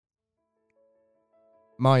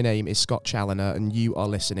My name is Scott Challoner, and you are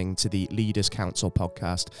listening to the Leaders Council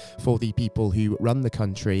podcast for the people who run the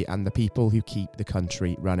country and the people who keep the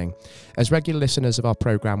country running. As regular listeners of our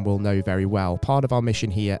programme will know very well, part of our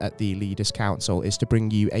mission here at the Leaders Council is to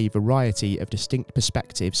bring you a variety of distinct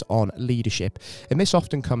perspectives on leadership. And this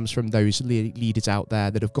often comes from those leaders out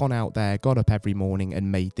there that have gone out there, got up every morning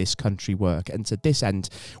and made this country work. And to this end,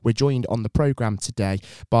 we're joined on the programme today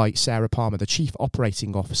by Sarah Palmer, the Chief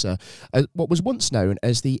Operating Officer at what was once known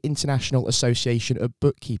as the International Association of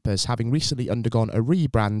Bookkeepers, having recently undergone a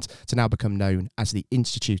rebrand to now become known as the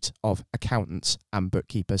Institute of Accountants and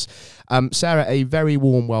Bookkeepers. Sarah, a very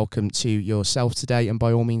warm welcome to yourself today, and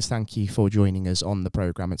by all means, thank you for joining us on the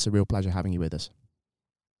programme. It's a real pleasure having you with us.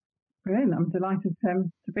 Brilliant. I'm delighted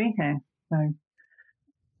to be here. So.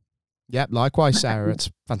 Yeah, likewise, Sarah.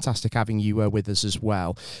 It's fantastic having you with us as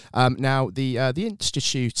well. Now, the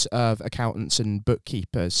Institute of Accountants and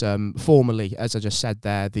Bookkeepers, formerly, as I just said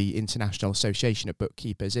there, the International Association of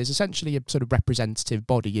Bookkeepers, is essentially a sort of representative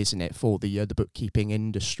body, isn't it, for the bookkeeping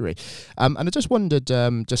industry? And I just wondered,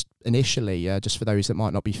 just initially, just for those that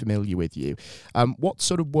might not be familiar with you, what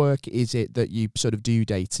sort of work is it that you sort of do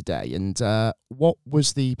day to day, and what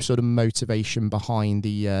was the sort of motivation behind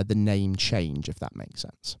the name change, if that makes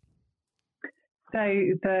sense? So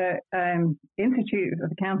the Institute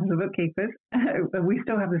of Accountants and Bookkeepers, we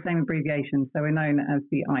still have the same abbreviation, so we're known as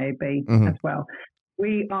the IAB as well.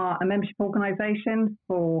 We are a membership organisation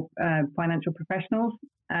for financial professionals.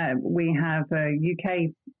 We have a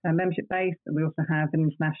UK membership base, and we also have an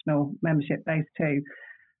international membership base too.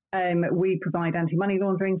 We provide anti-money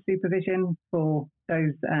laundering supervision for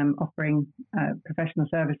those offering professional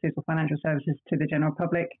services or financial services to the general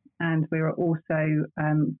public, and we are also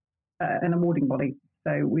an awarding body,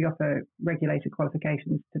 so we offer regulated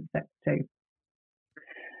qualifications to the sector too.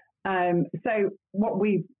 So what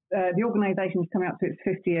the organisation is coming up to its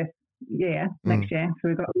 50th year next year, so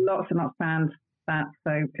we've got lots and lots planned for that,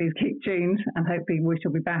 so please keep tuned, and hopefully we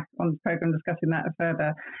shall be back on the programme discussing that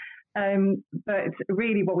further. But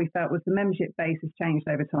really what we felt was the membership base has changed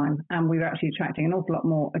over time, and we were actually attracting an awful lot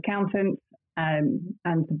more accountants, and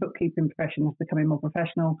the bookkeeping profession is becoming more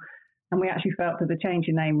professional. And we actually felt that the change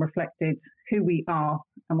in name reflected who we are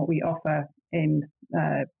and what we offer is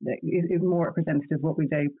more representative of what we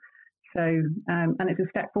do. So, and it's a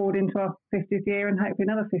step forward into our 50th year and hopefully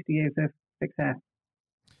another 50 years of success.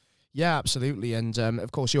 Yeah, absolutely. And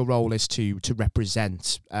of course, your role is to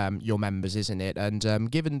represent your members, isn't it?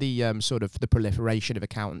 And given the sort of the proliferation of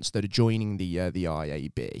accountants that are joining the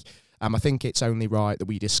IAB, I think it's only right that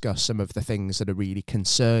we discuss some of the things that are really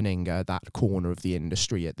concerning that corner of the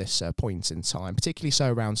industry at this point in time, particularly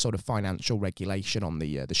so around sort of financial regulation on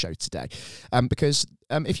the show today. Because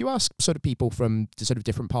if you ask sort of people from the sort of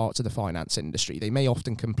different parts of the finance industry, they may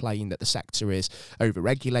often complain that the sector is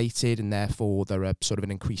over-regulated and therefore there are sort of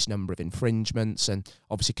an increased number of infringements, and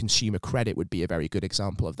obviously consumer credit would be a very good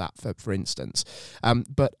example of that, for instance.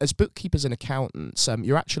 But as bookkeepers and accountants,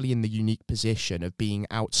 you're actually in the unique position of being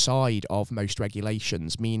outside of most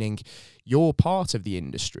regulations, meaning your part of the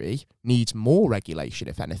industry needs more regulation,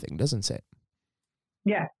 if anything, doesn't it?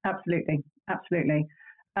 Yeah, absolutely.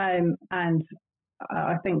 And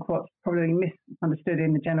I think what's probably misunderstood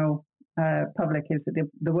in the general public is that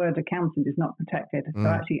the word accountant is not protected. So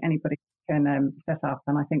actually anybody can set up,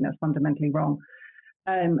 and I think that's fundamentally wrong.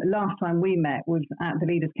 Last time we met was at the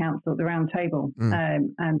Leaders Council at the round table,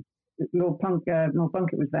 and Lord Plunkett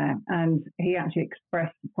was there, and he actually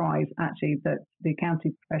expressed surprise actually that the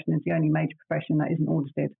accounting profession is the only major profession that isn't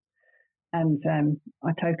audited, and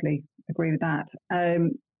I totally agree with that.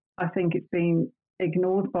 I think it's been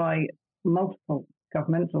ignored by multiple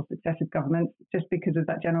governments or successive governments just because of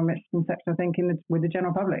that general misconception, I think, with the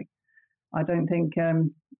general public. I don't think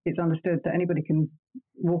it's understood that anybody can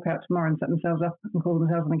walk out tomorrow and set themselves up and call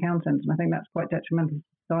themselves an accountant, and I think that's quite detrimental to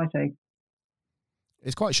society.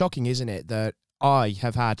 It's quite shocking, isn't it, that I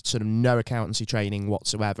have had sort of no accountancy training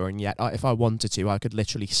whatsoever, and yet if I wanted to, I could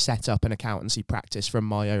literally set up an accountancy practice from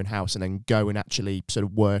my own house and then go and actually sort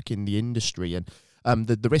of work in the industry. And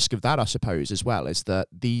the risk of that, I suppose, as well, is that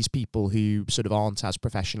these people who sort of aren't as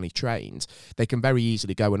professionally trained, they can very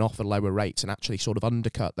easily go and offer lower rates and actually sort of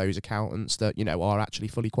undercut those accountants that, you know, are actually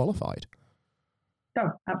fully qualified. Oh,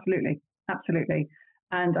 absolutely.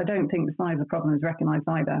 And I don't think the size of the problem is recognised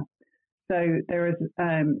either. So there is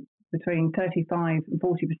between 35 and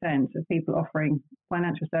 40% of people offering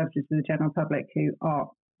financial services to the general public who are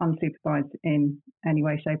unsupervised in any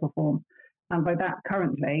way, shape or form. And by that,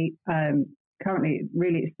 currently,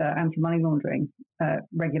 really it's the anti-money laundering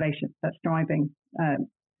regulation that's driving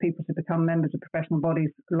people to become members of professional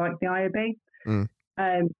bodies like the IAB.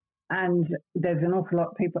 And there's an awful lot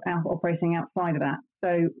of people operating outside of that.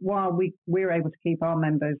 So while we're able to keep our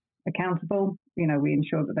members accountable, we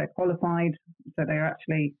ensure that they're qualified, so they're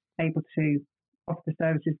actually able to offer the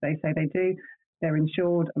services they say they do. They're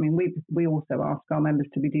insured. I mean, we also ask our members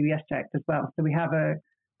to be DBS checked as well. So we have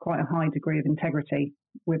quite a high degree of integrity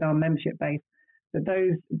with our membership base. But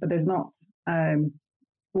there's not.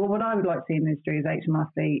 What I would like to see in the industry is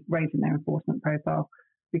HMRC raising their enforcement profile,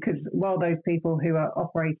 because while those people who are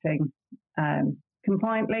operating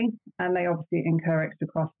compliantly, and they obviously incur extra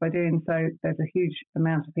costs by doing so, there's a huge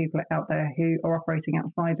amount of people out there who are operating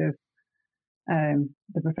outside of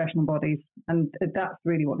the professional bodies, and that's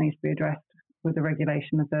really what needs to be addressed with the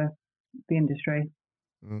regulation of the industry.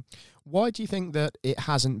 Why do you think that it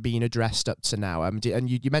hasn't been addressed up to now? And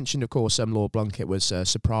you mentioned, of course, Lord Blunkett was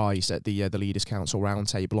surprised at the Leaders' Council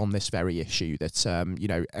roundtable on this very issue, that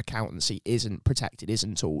accountancy isn't protected,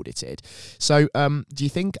 isn't audited. So, do you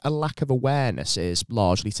think a lack of awareness is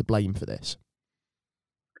largely to blame for this?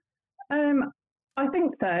 I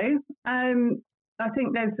think so. I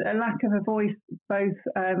think there's a lack of a voice both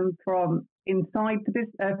from inside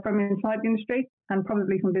the industry and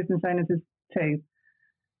probably from business owners too.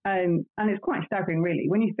 And it's quite staggering, really,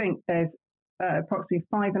 when you think there's approximately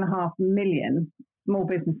 5.5 million small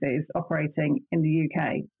businesses operating in the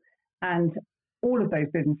UK, and all of those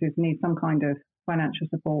businesses need some kind of financial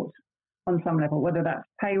support on some level, whether that's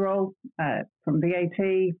payroll, from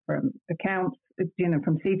VAT, from accounts,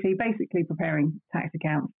 from CT, basically preparing tax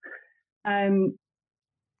accounts.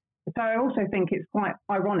 So I also think it's quite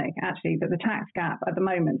ironic, actually, that the tax gap at the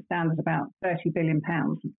moment stands at about £30 billion.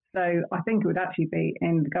 So I think it would actually be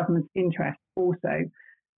in the government's interest also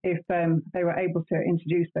if they were able to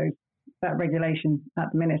introduce that regulation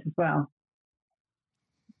at the minute as well.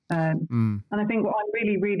 And I think what I'm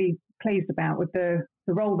really, really pleased about with the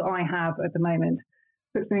role that I have at the moment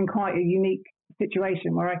puts me in quite a unique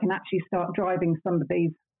situation where I can actually start driving some of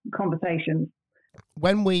these conversations.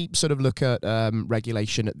 When we sort of look at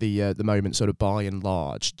regulation at the moment, sort of by and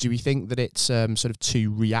large, do we think that it's sort of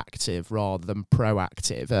too reactive rather than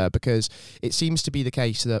proactive? Because it seems to be the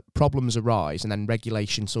case that problems arise and then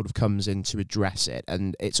regulation sort of comes in to address it,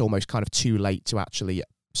 and it's almost kind of too late to actually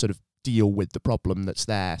sort of deal with the problem that's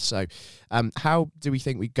there. So how do we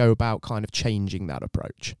think we go about kind of changing that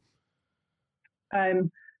approach?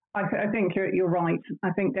 I think you're right.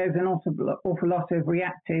 I think there's an awful lot of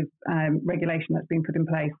reactive regulation that's been put in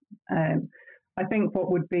place. I think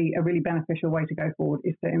what would be a really beneficial way to go forward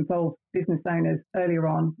is to involve business owners earlier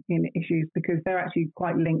on in issues, because they're actually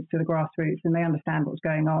quite linked to the grassroots and they understand what's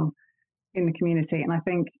going on in the community. And I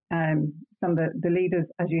think some of the leaders,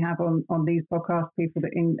 as you have on these podcasts, people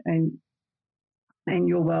that in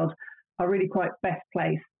your world are really quite best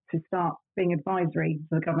placed to start being advisory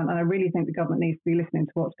to the government. And I really think the government needs to be listening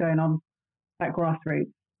to what's going on at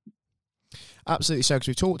grassroots. Absolutely. So, because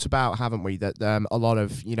we've talked about, haven't we, that a lot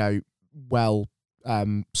of,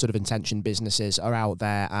 sort of intentioned businesses are out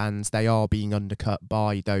there and they are being undercut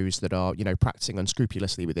by those that are, practicing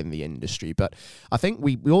unscrupulously within the industry. But I think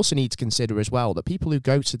we also need to consider as well that people who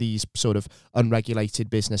go to these sort of unregulated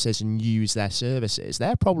businesses and use their services,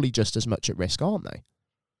 they're probably just as much at risk, aren't they?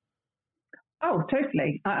 Oh,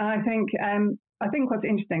 totally. I think what's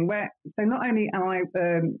interesting, so not only am I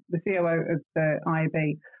the COO of the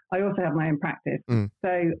IAB, I also have my own practice. So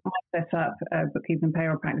I set up a bookkeeping and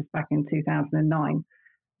payroll practice back in 2009,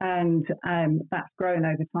 and that's grown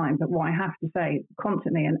over time. But what I have to say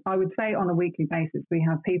constantly, and I would say on a weekly basis, we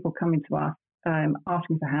have people coming to us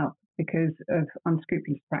asking for help because of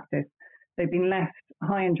unscrupulous practice. They've been left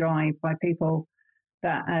high and dry by people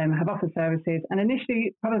that have offered services, and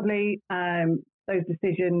initially probably those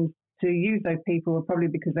decisions to use those people were probably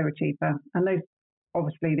because they were cheaper, and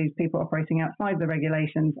these people operating outside the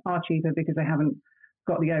regulations are cheaper because they haven't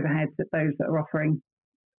got the overheads that those that are offering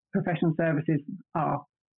professional services are.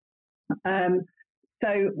 So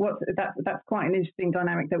that's quite an interesting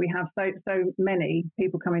dynamic that we have so many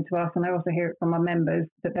people coming to us, and I also hear it from our members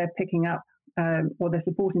that they're picking up or they're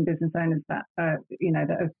supporting business owners that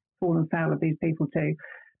that have fallen foul of these people too.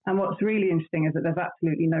 And what's really interesting is that there's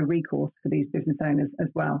absolutely no recourse for these business owners as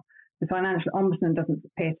well. The Financial Ombudsman doesn't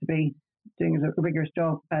appear to be doing as a rigorous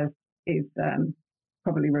job as is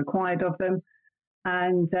probably required of them.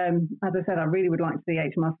 And as I said, I really would like to see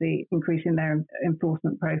HMRC increasing their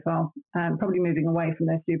enforcement profile, probably moving away from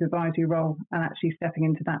their supervisory role and actually stepping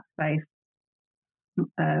into that space,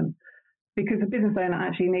 because the business owner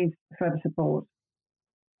actually needs further support.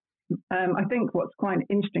 I think what's quite an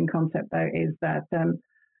interesting concept, though, is that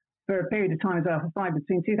for a period of time as well,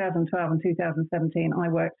 between 2012 and 2017, I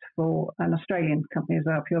worked for an Australian company as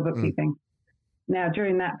well, Pure Bookkeeping. Now,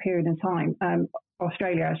 during that period of time,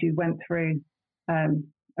 Australia actually went through a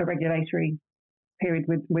regulatory period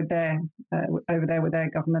with their over there with their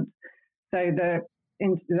government. So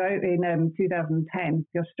in 2010,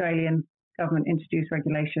 the Australian government introduced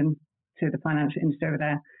regulation to the financial industry over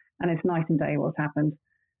there, and it's night and day what's happened.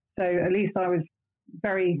 So at least I was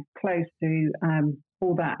very close to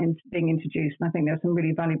all that being introduced, and I think there was some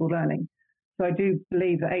really valuable learning. So I do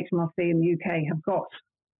believe that HMRC in the UK have got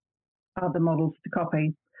other models to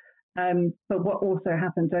copy. But what also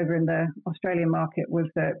happened over in the Australian market was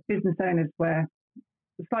that business owners were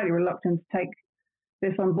slightly reluctant to take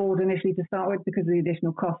this on board initially to start with because of the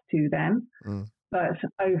additional cost to them. But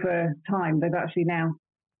over time, they've actually now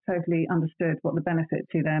totally understood what the benefit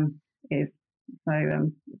to them is.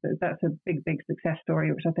 So that's a big, big success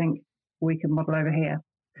story, which I think we can model over here.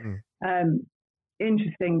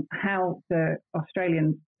 Interesting how the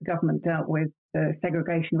Australian government dealt with the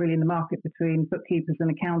segregation really in the market between bookkeepers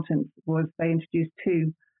and accountants was they introduced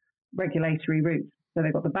two regulatory routes. So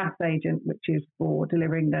they've got the BAS agent, which is for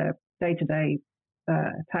delivering the day-to-day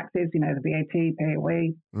taxes, the VAT,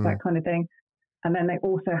 PAYE, that kind of thing. And then they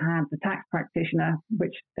also had the tax practitioner,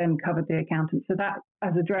 which then covered the accountant. So that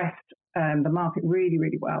has addressed the market really,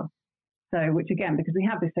 really well. So, which again, because we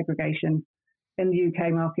have this segregation in the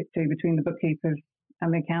UK market too, between the bookkeepers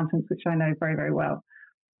and the accountants, which I know very, very well.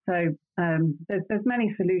 So there's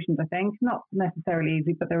many solutions, I think, not necessarily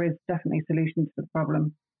easy, but there is definitely solutions to the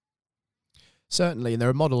problem. Certainly, and there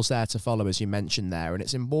are models there to follow, as you mentioned there, and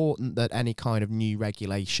it's important that any kind of new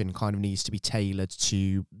regulation kind of needs to be tailored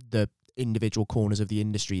to the individual corners of the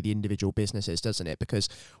industry, the individual businesses, doesn't it? Because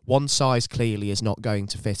one size clearly is not going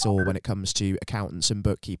to fit all when it comes to accountants and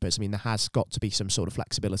bookkeepers. I mean, there has got to be some sort of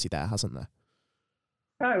flexibility there, hasn't there?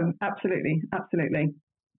 Oh, absolutely, absolutely.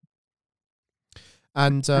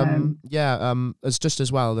 And as just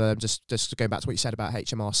as well, just going back to what you said about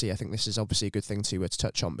HMRC, I think this is obviously a good thing to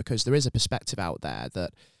touch on, because there is a perspective out there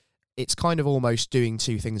that it's kind of almost doing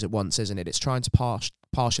two things at once, isn't it? It's trying to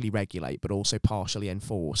partially regulate, but also partially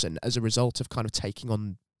enforce. And as a result of kind of taking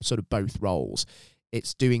on sort of both roles,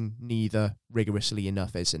 it's doing neither rigorously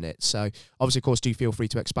enough, isn't it? So obviously, of course, do feel free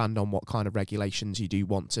to expand on what kind of regulations you do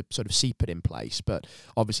want to sort of see put in place. But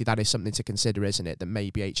obviously that is something to consider, isn't it? That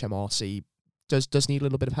maybe HMRC does need a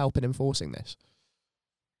little bit of help in enforcing this.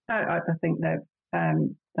 I think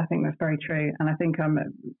that's very true, and I think I'm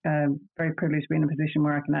very privileged to be in a position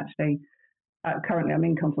where I can actually. Currently, I'm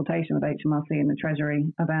in consultation with HMRC and the Treasury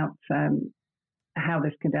about how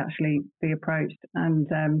this could actually be approached. And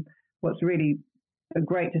what's really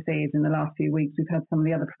great to see is in the last few weeks we've had some of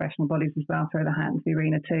the other professional bodies as well throw their hat into the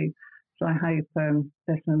arena too. So I hope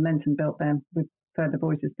there's some momentum built there with further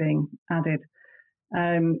voices being added.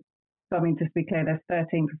 So, I mean, just to be clear, there's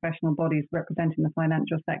 13 professional bodies representing the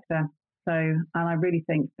financial sector. So, and I really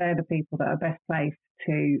think they're the people that are best placed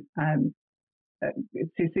to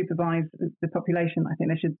supervise the population. I think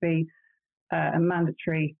there should be a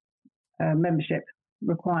mandatory membership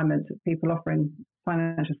requirement of people offering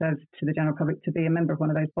financial services to the general public to be a member of one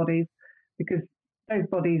of those bodies, because those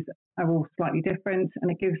bodies are all slightly different,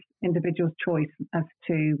 and it gives individuals choice as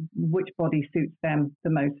to which body suits them the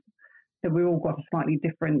most. So we've all got a slightly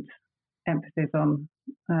different emphasis on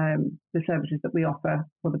the services that we offer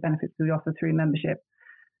or the benefits that we offer through membership.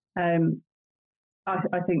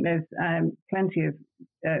 I think there's plenty of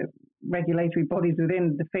regulatory bodies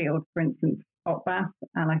within the field, for instance, OPBAS,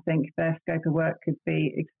 and I think their scope of work could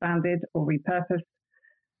be expanded or repurposed.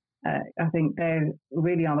 I think they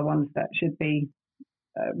really are the ones that should be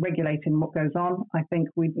regulating what goes on. I think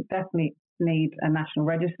we definitely need a national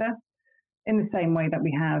register in the same way that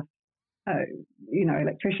we have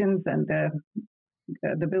electricians and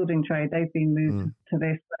the building trade. They've been moved to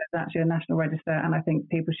this, but it's actually a national register, and I think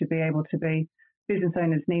people should be able to business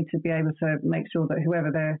owners need to be able to make sure that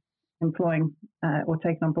whoever they're employing or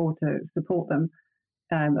taking on board to support them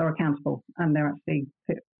are accountable, and they're actually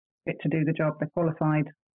fit to do the job. They're qualified,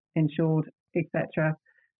 insured, etc.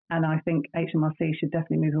 And I think HMRC should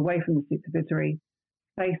definitely move away from the supervisory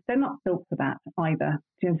space. They're not built for that either.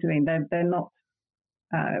 Do you know what I mean? They're not.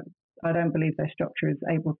 I don't believe their structure is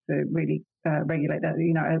able to really regulate that,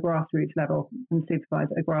 at a grassroots level and supervise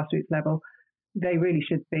at a grassroots level. They really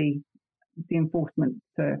should be the enforcement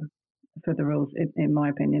for the rules, in my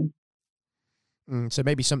opinion. So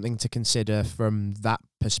maybe something to consider from that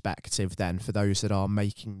perspective then for those that are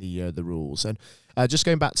making the rules? And just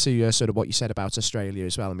going back to sort of what you said about Australia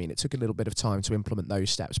as well, I mean, it took a little bit of time to implement those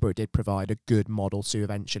steps, but it did provide a good model to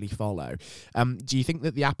eventually follow. Do you think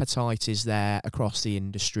that the appetite is there across the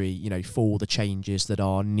industry, you know, for the changes that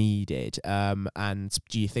are needed? And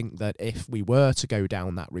do you think that if we were to go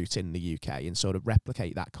down that route in the UK and sort of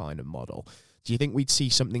replicate that kind of model, do you think we'd see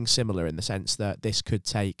something similar in the sense that this could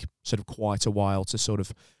take sort of quite a while to sort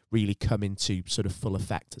of really come into sort of full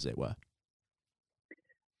effect, as it were?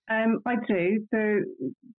 I do.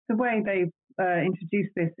 The way they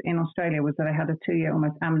introduced this in Australia was that they had a 2-year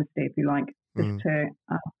almost amnesty, if you like, just to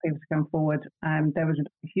ask people to come forward. There was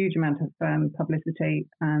a huge amount of publicity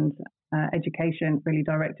and education really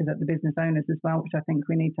directed at the business owners as well, which I think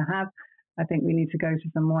we need to have. I think we need to go to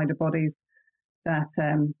some wider bodies that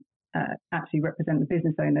actually represent the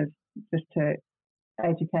business owners, just to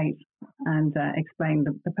educate and explain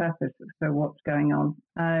the purpose for what's going on.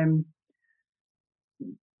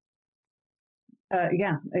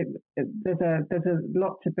 There's a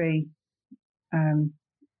lot to be, a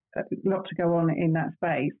lot to go on in that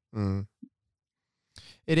space.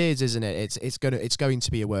 It is, isn't it? It's going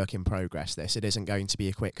to be a work in progress. It isn't going to be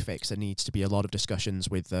a quick fix. There needs to be a lot of discussions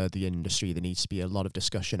with the industry. There needs to be a lot of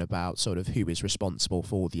discussion about sort of who is responsible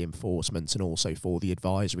for the enforcement and also for the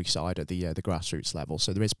advisory side at the grassroots level.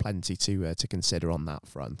 So there is plenty to consider on that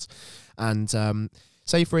front. And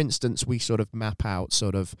say, for instance, we sort of map out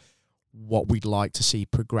sort of what we'd like to see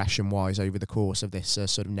progression-wise over the course of this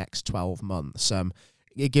sort of next 12 months.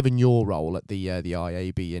 Given your role at the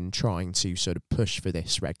IAB in trying to sort of push for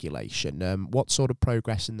this regulation, what sort of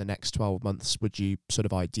progress in the next 12 months would you sort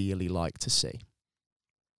of ideally like to see?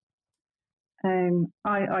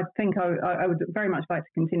 I think I would very much like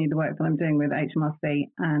to continue the work that I'm doing with HMRC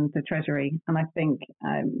and the Treasury, and I think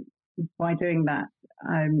by doing that,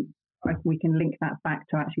 we can link that back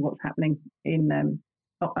to actually what's happening in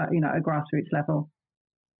at a grassroots level.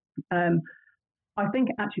 I think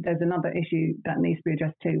actually there's another issue that needs to be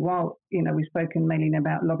addressed too. While, we've spoken mainly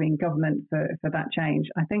about lobbying government for that change,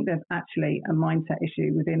 I think there's actually a mindset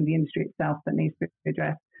issue within the industry itself that needs to be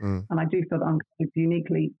addressed. And I do feel that I'm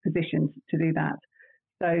uniquely positioned to do that.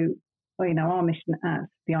 So, our mission at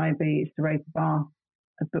the IAB is to raise the bar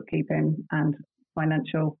of bookkeeping and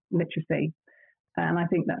financial literacy. And I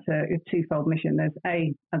think that's a twofold mission. There's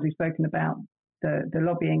as we've spoken about, the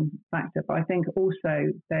lobbying factor, but I think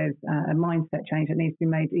also there's a mindset change that needs to be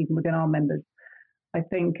made even within our members. I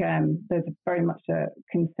think there's very much a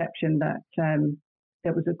conception that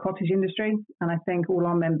there was a cottage industry, and I think all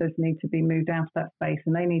our members need to be moved out of that space,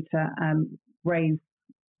 and they need to raise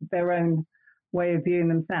their own way of viewing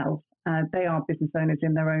themselves. They are business owners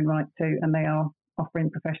in their own right too, and they are offering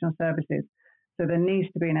professional services. So there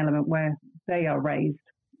needs to be an element where they are raised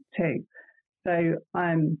too. So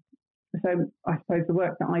I suppose the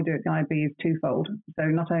work that I do at the IAB is twofold. So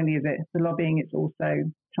not only is it the lobbying, it's also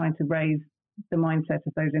trying to raise the mindset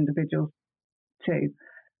of those individuals too.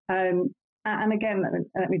 And again,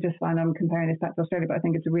 let me just find I'm comparing this back to Australia, but I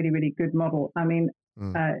think it's a really, really good model. I mean,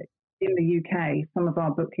 in the UK, some of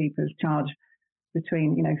our bookkeepers charge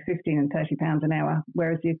between 15 and £30 an hour,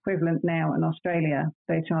 whereas the equivalent now in Australia,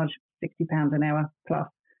 they charge £60 an hour plus.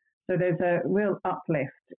 So there's a real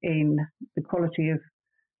uplift in the quality of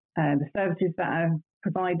the services that are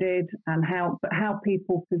provided and how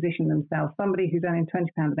people position themselves. Somebody who's earning £20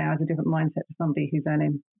 an hour has a different mindset to somebody who's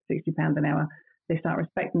earning £60 an hour. They start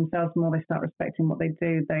respecting themselves more. They start respecting what they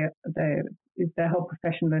do. Their whole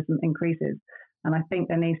professionalism increases. And I think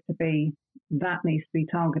that needs to be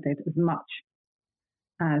targeted as much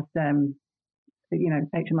as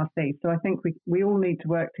HMRC. So I think we all need to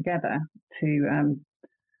work together to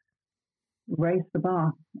raise the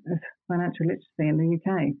bar of financial literacy in the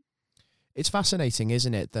UK. It's fascinating,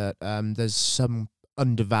 isn't it, that there's some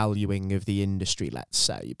undervaluing of the industry, let's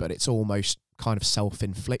say, but it's almost kind of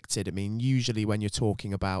self-inflicted. I mean, usually when you're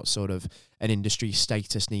talking about sort of an industry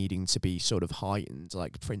status needing to be sort of heightened,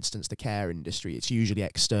 like for instance the care industry, it's usually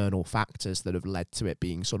external factors that have led to it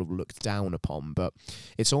being sort of looked down upon. But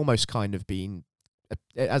it's almost kind of been,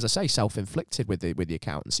 as I say, self-inflicted with the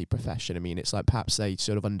accountancy profession. I mean, it's like perhaps they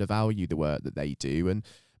sort of undervalue the work that they do, and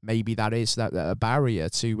maybe that is a barrier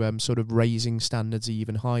to sort of raising standards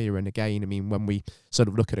even higher. And again, I mean, when we sort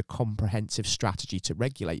of look at a comprehensive strategy to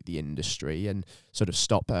regulate the industry and sort of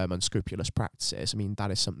stop unscrupulous practices, I mean, that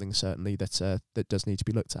is something certainly that does need to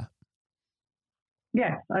be looked at.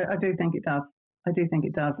 Yes, I do think it does.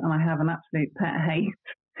 And I have an absolute pet hate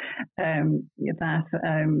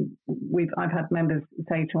I've had members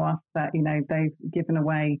say to us that they've given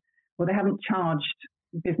away, well, they haven't charged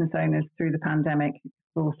business owners through the pandemic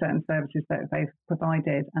for certain services that they've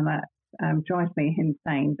provided, and that drives me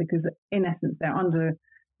insane because, in essence, they're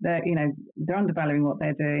undervaluing what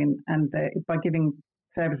they're doing, and by giving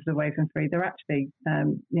services away for free, they're actually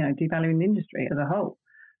devaluing the industry as a whole.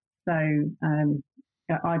 So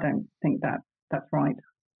I don't think that's right.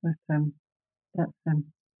 But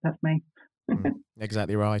that's me.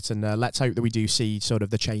 Exactly right. And let's hope that we do see sort of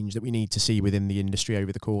the change that we need to see within the industry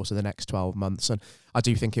over the course of the next 12 months. And I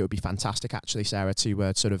do think it would be fantastic, actually, Sarah,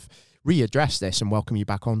 to sort of readdress this and welcome you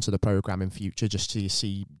back onto the programme in future, just to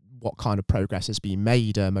see what kind of progress has been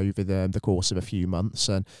made over the course of a few months.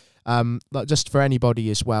 And just for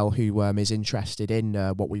anybody as well who is interested in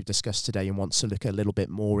what we've discussed today and wants to look a little bit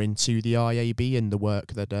more into the IAB and the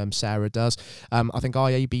work that Sarah does, I think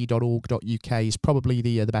iab.org.uk is probably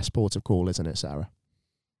the best port of call, isn't it, Sarah?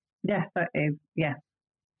 Yes, that is. Yeah,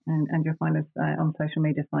 and you'll find us on social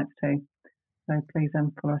media sites too. So please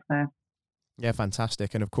follow us there. Yeah,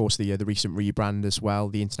 fantastic. And of course, the recent rebrand as well.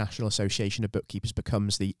 The International Association of Bookkeepers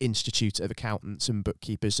becomes the Institute of Accountants and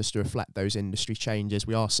Bookkeepers, just to reflect those industry changes.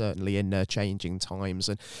 We are certainly in changing times.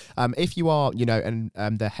 And if you are,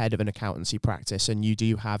 the head of an accountancy practice and you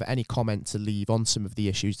do have any comment to leave on some of the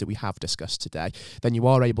issues that we have discussed today, then you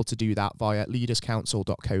are able to do that via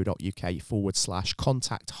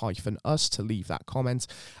leaderscouncil.co.uk/contact-us to leave that comment.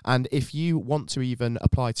 And if you want to even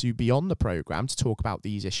apply to be on the programme to talk about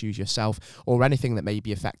these issues yourself, or anything that may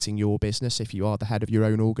be affecting your business, if you are the head of your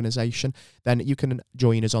own organisation, then you can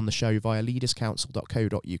join us on the show via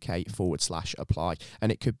leaderscouncil.co.uk/apply.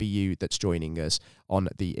 And it could be you that's joining us on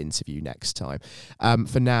the interview next time.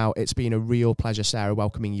 For now, it's been a real pleasure, Sarah,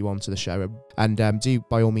 welcoming you onto the show. And do,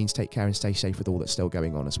 by all means, take care and stay safe with all that's still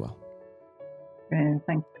going on as well.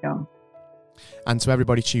 Thanks, Scott. And to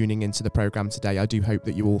everybody tuning into the programme today, I do hope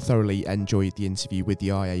that you all thoroughly enjoyed the interview with the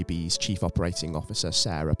IAB's Chief Operating Officer,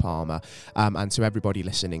 Sarah Palmer. And to everybody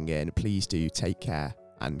listening in, please do take care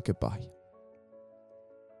and goodbye.